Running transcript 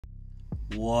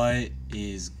What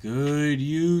is good,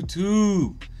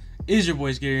 YouTube? It's your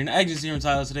boy Scary, and as you can see from the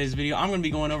title of today's video, I'm going to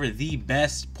be going over the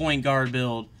best point guard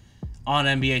build on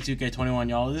NBA 2K21,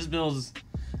 y'all. This build's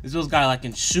guy like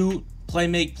can shoot, play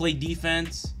make, play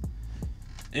defense.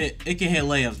 It can hit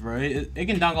layups, bro. It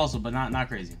can dunk also, but not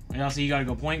crazy. Y'all see, you got to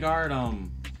go point guard.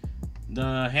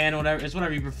 The hand, whatever, it's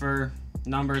whatever you prefer.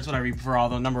 Number, it's whatever you prefer.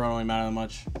 Although number don't really matter that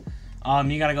much.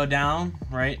 You got to go down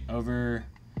right over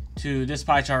to this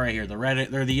pie chart right here, the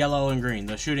red, or the yellow and green,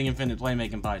 the shooting infinite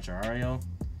playmaking pie chart. All right, yo.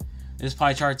 This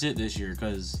pie chart's it this year,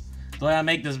 because the way I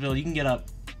make this build, you can get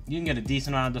a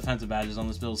decent amount of defensive badges on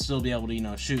this build, still be able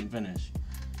to shoot and finish.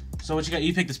 So what you got?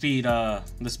 You pick the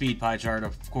speed pie chart,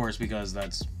 of course, because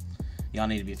that's y'all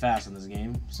need to be fast in this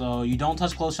game. So you don't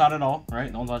touch close shot at all,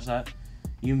 right? Don't touch that.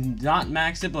 You not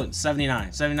max it, but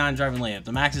 79 driving layup.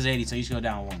 The max is 80, so you should go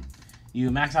down one. You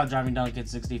max out driving dunk at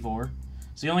 64.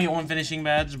 So you only get one finishing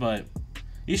badge, but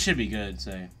you should be good,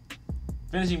 say.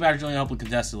 Finishing badge only help with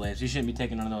contested layups. You shouldn't be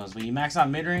taking none of those. But you max out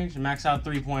mid-range, you max out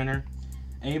three-pointer,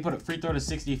 and you put a free throw to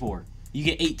 64. You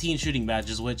get 18 shooting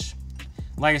badges, which,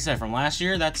 like I said, from last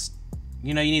year, that's,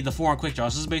 you need the 4 on quick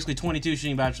draws. This is basically 22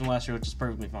 shooting badges from last year, which is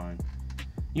perfectly fine.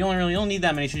 You don't need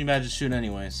that many shooting badges to shoot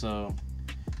anyway, so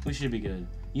we should be good.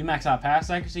 You max out pass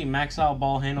accuracy, max out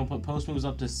ball handle, put post moves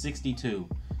up to 62.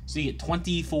 So you get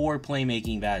 24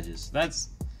 playmaking badges. That's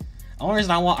the only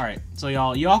reason I want. Alright, so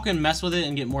y'all can mess with it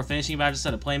and get more finishing badges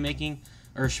instead of playmaking,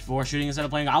 or for shooting instead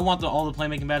of playing. I want all the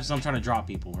playmaking badges, so I'm trying to drop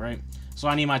people, right? So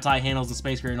I need my tight handles and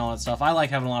space creator and all that stuff. I like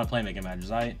having a lot of playmaking badges.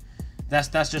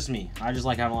 That's just me. I just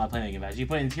like having a lot of playmaking badges. You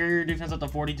put interior defense up to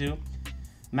 42,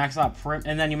 max out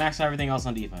and then you max out everything else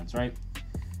on defense, right?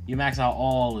 You max out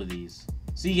all of these.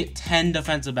 So you get 10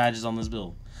 defensive badges on this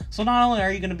build. So not only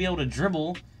are you going to be able to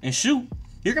dribble and shoot,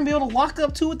 you're going to be able to lock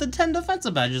up 2 with the 10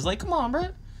 defensive badges. Like, come on, bro.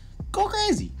 Go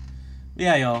crazy.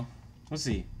 Yeah, y'all. Let's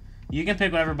see. You can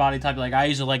pick whatever body type. Like, I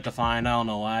usually like to find. I don't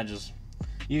know why.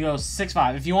 You go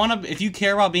 6'5". If you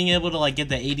care about being able to, like, get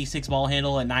the 86 ball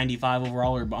handle at 95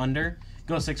 overall or under,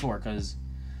 go 6'4",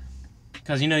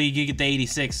 because you get the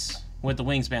 86 with the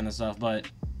wingspan and stuff. But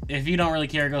if you don't really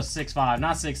care, go 6'5".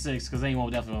 Not 6'6", because then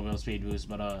you definitely won't be able to speed boost.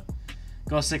 But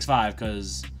go 6'5",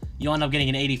 because you'll end up getting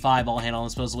an 85 ball handle on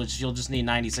this post, which you'll just need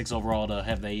 96 overall to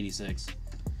have the 86.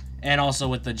 And also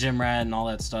with the gym rat and all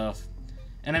that stuff.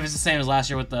 And if it's the same as last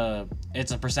year with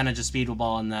it's a percentage of speed with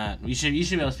ball and that. You should be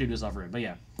able to speed boost off it. But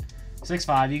yeah,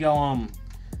 6'5". You go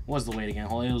what's the weight again?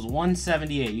 It was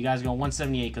 178. You guys go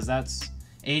 178 because that's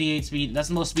 88 speed. That's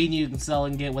the most speed you can sell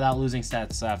and get without losing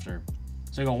stats after.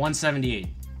 So you go 178.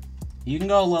 You can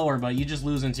go lower, but you just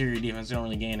lose interior defense. You don't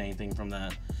really gain anything from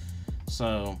that.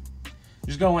 So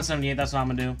just go 178. That's what I'm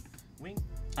gonna do.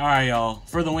 Alright, y'all.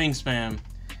 For the wingspan,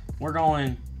 we're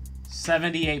going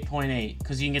 78.8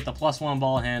 because you can get the +1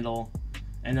 ball handle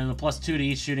and then the +2 to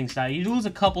each shooting stat. You lose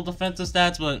a couple defensive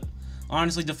stats, but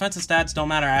honestly, defensive stats don't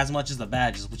matter as much as the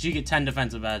badges, but you get 10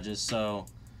 defensive badges, so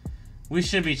we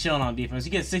should be chilling on defense.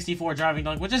 You get 64 driving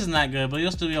dunk, which isn't that good, but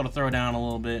you'll still be able to throw down a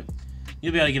little bit.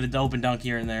 You'll be able to get a dope and dunk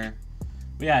here and there.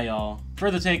 But yeah, y'all.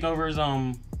 For the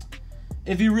takeovers,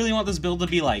 if you really want this build to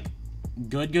be like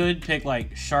good, pick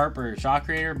like Sharp or Shot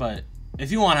Creator. But if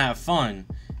you want to have fun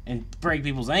and break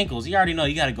people's ankles, you already know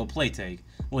you got to go play take.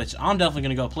 Which I'm definitely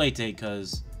gonna go play take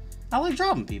because I like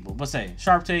dropping people. But say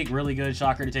Sharp take really good,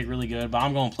 Shot Creator take really good, but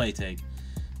I'm going play take.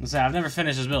 And say I've never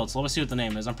finished this build, so let's see what the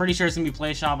name is. I'm pretty sure it's gonna be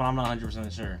Play Shot, but I'm not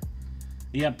 100% sure.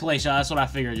 Yeah, Play Shot. That's what I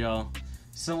figured, y'all.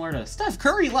 Similar to Steph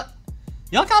Curry.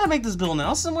 Y'all gotta make this build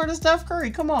now similar to Steph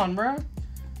Curry. Come on, bro.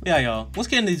 Yeah, y'all. Let's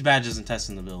get into these badges and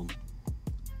testing the build.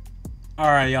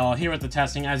 Alright, y'all. Here with the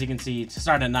testing, as you can see,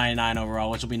 starting at 99 overall,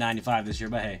 which will be 95 this year.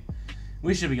 But hey,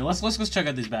 we should be good. Let's check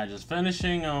out these badges.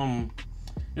 Finishing,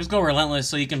 just go relentless,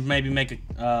 so you can maybe make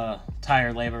a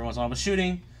tired labor once in a while. But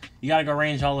shooting, you gotta go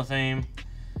range Hall of Fame.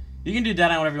 You can do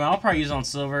dead eye whatever you want. I'll probably use it on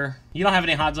silver. You don't have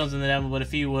any hot zones in the demo, but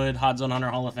if you would, hot zone hunter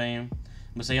Hall of Fame.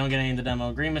 But say you don't get any in the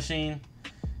demo. Green machine.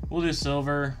 We'll do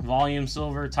silver, volume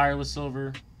silver, tireless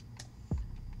silver.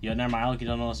 Yeah, never mind. I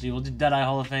don't know what to do. We'll do Deadeye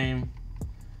Hall of Fame,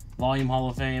 volume Hall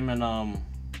of Fame, and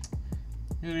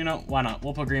why not?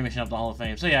 We'll put Green Machine up to Hall of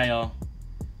Fame. So yeah, y'all.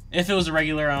 If it was a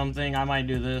regular thing, I might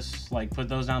do this, like put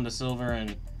those down to silver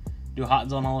and do Hot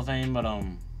Zone Hall of Fame. But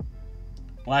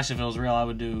well, actually, if it was real, I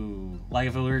would do like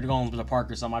if we were going to the park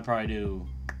or something, I'd probably do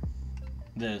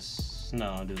this.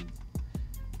 No, do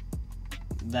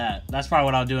that. That's probably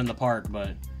what I'll do in the park,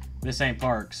 but this ain't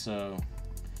park, so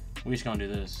we just gonna do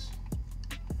this.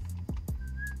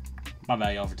 My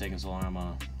bad, y'all, for taking so long.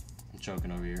 I'm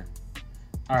choking over here.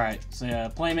 Alright, so yeah,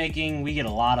 playmaking. We get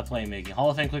a lot of playmaking. Hall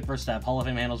of Fame quick first step. Hall of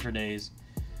Fame handles for days.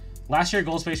 Last year,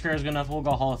 Gold Space Career was good enough. We'll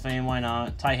go Hall of Fame. Why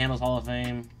not? Tight Handles Hall of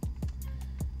Fame.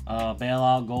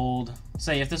 Bailout Gold.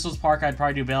 Say, if this was Park, I'd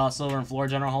probably do Bailout Silver and Floor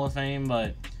General Hall of Fame.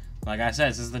 But, like I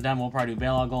said, since the demo, we'll probably do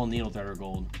Bailout Gold and Needle Threader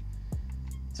Gold.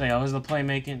 So, yo, this is the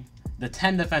playmaking. The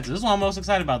 10 defenses. This is what I'm most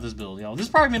excited about this build, yo. This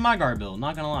is probably my guard build,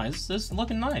 not gonna lie. This is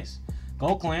looking nice.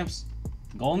 Gold Clamps.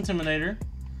 Gold Intimidator.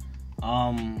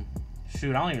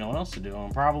 Shoot, I don't even know what else to do.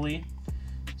 Probably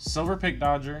Silver Pick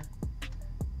Dodger.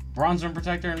 Bronze Rim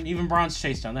Protector, and even Bronze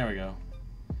Chase Down. There we go.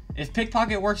 If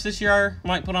Pickpocket works this year, I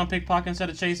might put on Pickpocket instead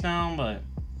of Chase Down, but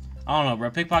I don't know, bro.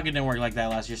 Pickpocket didn't work like that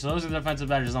last year, so those are the defensive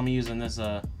badges I'm using this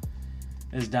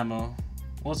this demo.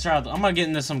 Let's try. I'm gonna get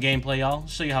into some gameplay, y'all.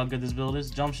 Show you how good this build is.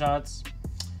 Jump shots.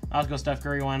 I'll go Steph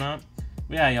Curry. Why not?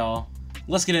 But yeah, y'all.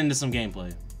 Let's get into some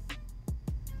gameplay.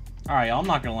 All right, y'all. I'm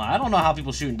not gonna lie. I don't know how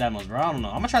people shoot in demos, bro. I don't know.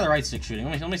 I'm gonna try the right stick shooting.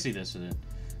 Let me see this with it.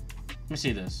 Let me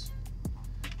see this.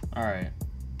 All right.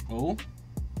 Oh.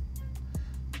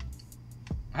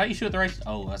 How do you shoot with the right?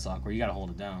 Oh, that's awkward. You gotta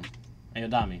hold it down. Hey, yo,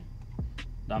 Dami.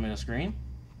 Dami on the screen.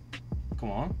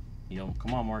 Come on. Yo,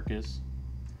 come on, Marcus.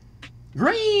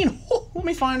 Green! Let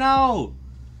me find out.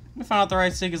 Let me find out the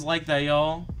right stick is like that,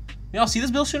 y'all. Y'all see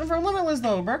this build shooting for Limitless,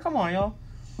 though, bro. Come on, y'all.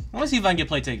 Let me see if I can get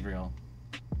play take for y'all.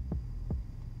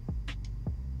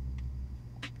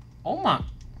 Oh, my.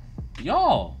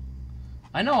 Y'all.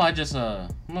 I know I just, I'm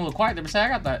a little quiet there, but say I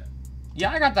got that.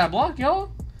 Yeah, I got that block,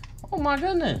 y'all. Oh my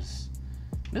goodness.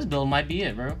 This build might be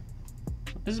it, bro.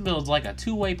 This build's like a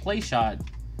two-way play shot.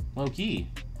 Low key.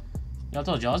 Y'all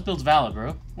told y'all, this build's valid,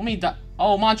 bro. Let me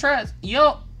oh, Montrez.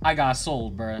 Yo, I got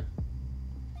sold, bro.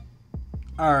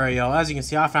 Alright, yo, as you can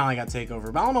see, I finally got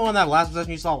takeover. But I don't know in that last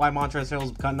possession you saw why Montrez Harrell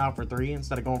was cutting out for 3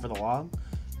 instead of going for the lob.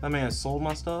 That man has sold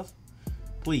my stuff.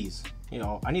 Please.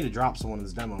 Yo, I need to drop someone in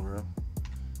this demo, bro.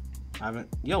 I haven't.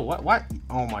 Yo, what?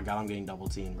 Oh my god, I'm getting double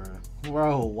teamed, bro.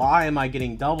 Bro, why am I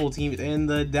getting double teamed in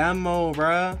the demo,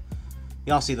 bro?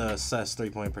 Y'all see the assess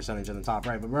 3-point percentage in the top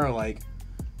right, but bro, like,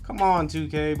 come on,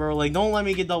 2K, bro. Like, don't let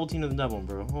me get double teamed in the demo,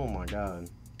 bro. Oh my god.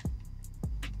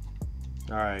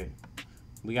 All right,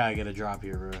 we gotta get a drop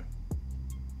here, bro.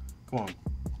 Come on.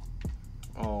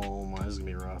 Oh my, this is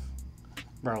gonna be rough,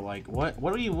 bro. Like, what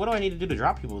do I need to do to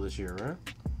drop people this year, bro?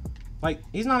 Like,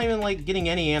 he's not even, like, getting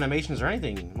any animations or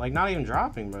anything. Like, not even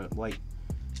dropping, but, like,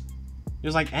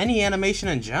 there's, like, any animation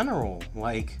in general.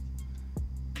 Like,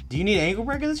 do you need an ankle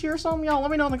breaker this year or something? Y'all,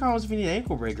 let me know in the comments if you need an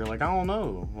ankle breaker. Like, I don't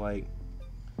know. Like,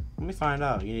 let me find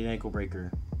out. You need an ankle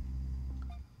breaker.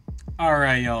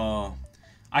 Alright, y'all.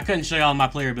 I couldn't show y'all my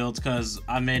player builds because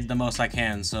I made the most I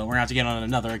can. So, we're going to have to get on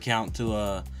another account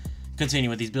to,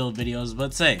 continue with these build videos.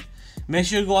 But, say, make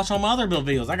sure you go watch all my other build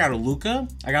videos. I got a Luka,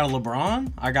 I got a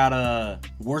LeBron, I got a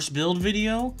worst build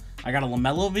video, I got a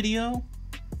LaMelo video,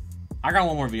 I got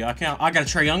one more video. I got a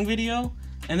Trae Young video,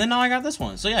 and then now I got this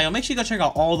one. So yeah, make sure you go check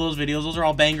out all those videos. Those are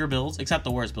all banger builds, except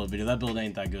the worst build video. That build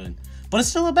ain't that good, but it's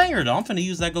still a banger though. I'm finna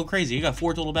use that go crazy. You got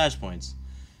 4 total badge points.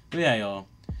 But yeah, y'all.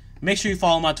 Make sure you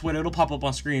follow my Twitter. It'll pop up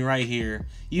on screen right here.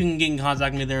 You can get in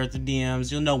contact with me there at the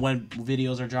DMs. You'll know when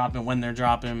videos are dropping, when they're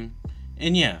dropping,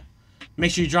 and yeah.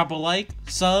 Make sure you drop a like,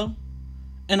 sub,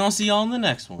 and I'll see y'all in the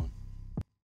next one.